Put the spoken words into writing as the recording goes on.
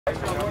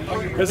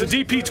There's a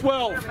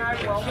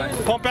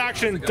DP12 pump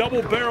action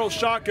double barrel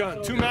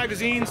shotgun. 2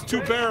 magazines,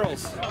 2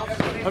 barrels.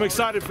 I'm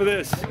excited for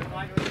this.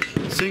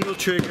 Single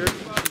trigger.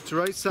 It's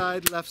right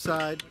side, left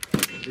side.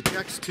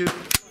 Ejects 2,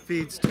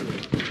 feeds 2.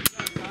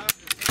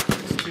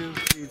 Ejects 2,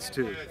 feeds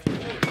 2.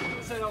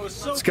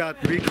 It's got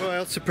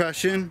recoil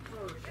suppression,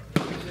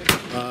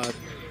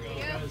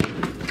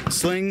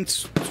 sling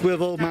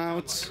swivel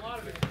mounts,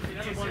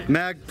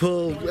 mag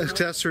pull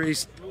accessory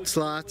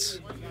slots,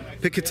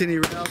 Picatinny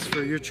rails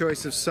for your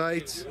choice of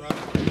sights,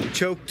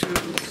 choke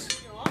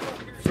tubes,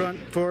 front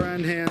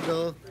fore-end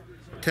handle,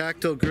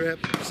 tactile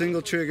grip,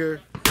 single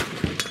trigger.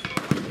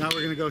 Now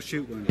we're going to go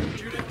shoot one.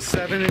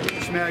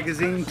 7-inch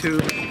magazine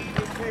tube.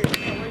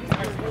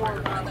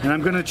 And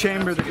I'm going to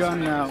chamber the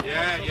gun now.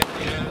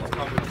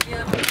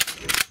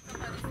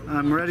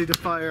 I'm ready to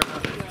fire.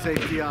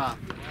 Safety off.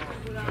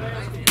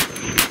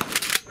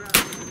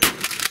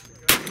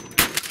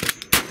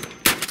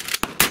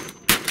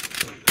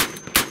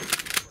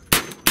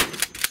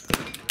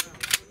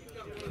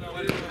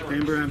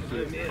 Chamber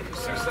empty.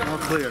 All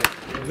clear.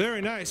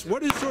 Very nice.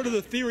 What is sort of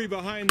the theory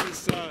behind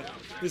this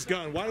this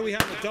gun? Why do we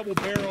have a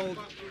double-barreled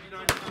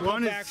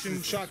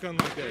pump-action shotgun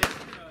like this?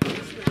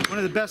 One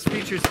of the best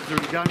features is the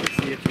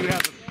redundancy. If you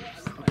have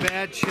a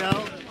bad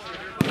shell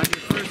on your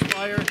first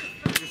fire,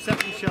 your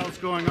second shell's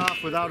going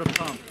off without a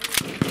pump.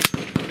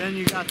 Then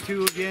you got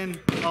 2 again,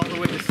 all the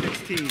way to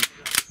 16.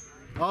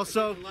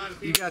 Also,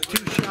 you got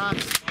 2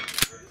 shots.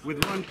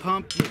 With 1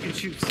 pump, you can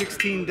shoot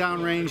 16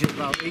 downrange in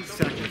about 8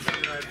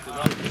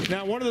 seconds.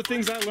 Now, one of the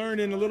things I learned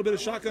in a little bit of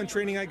shotgun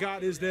training I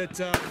got is that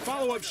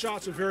follow-up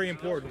shots are very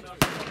important.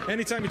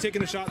 Anytime you're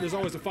taking a shot, there's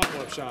always a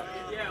follow-up shot.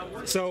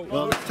 So,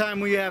 well, this time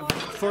we have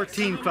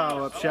 14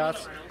 follow-up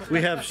shots. We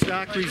have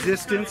shock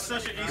resistance,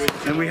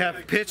 and we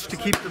have pitch to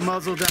keep the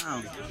muzzle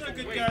down.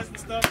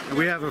 And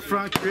we have a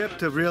front grip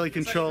to really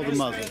control the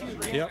muzzle.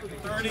 Yep.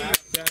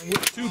 And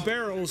with 2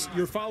 barrels,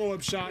 your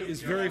follow-up shot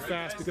is very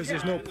fast because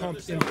there's no pump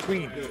in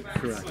between.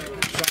 Correct.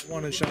 Shot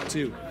 1 and shot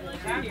 2.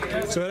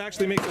 So it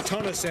actually makes a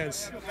ton of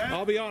sense.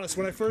 I'll be honest,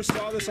 when I first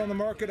saw this on the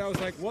market, I was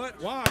like,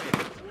 what? Why?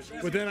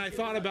 But then I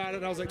thought about it,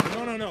 and I was like,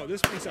 no,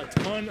 this makes a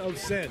ton of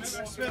sense.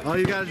 All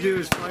you got to do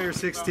is fire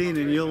 16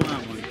 and you'll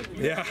want one.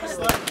 Yeah.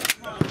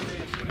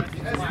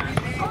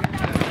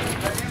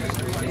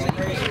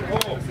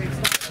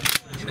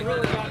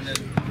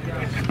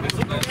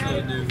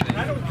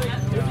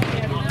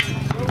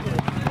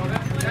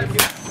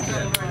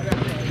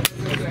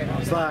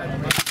 Slide.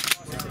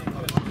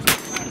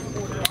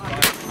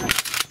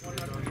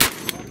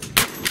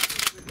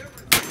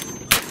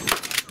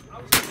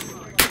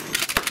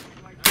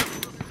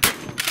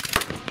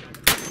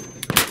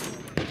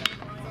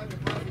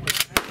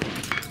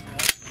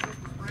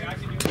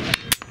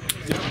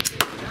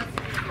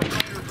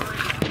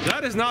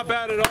 That is not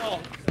bad at all.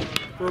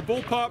 For a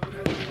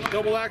bullpup,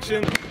 double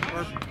action,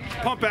 or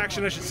pump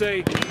action I should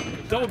say,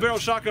 double barrel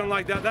shotgun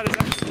like that, that is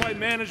actually quite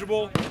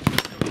manageable.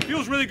 It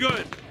feels really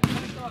good.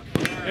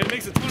 And it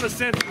makes a ton of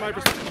sense from my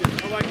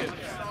perspective. I like it.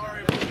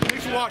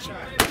 Thanks for watching.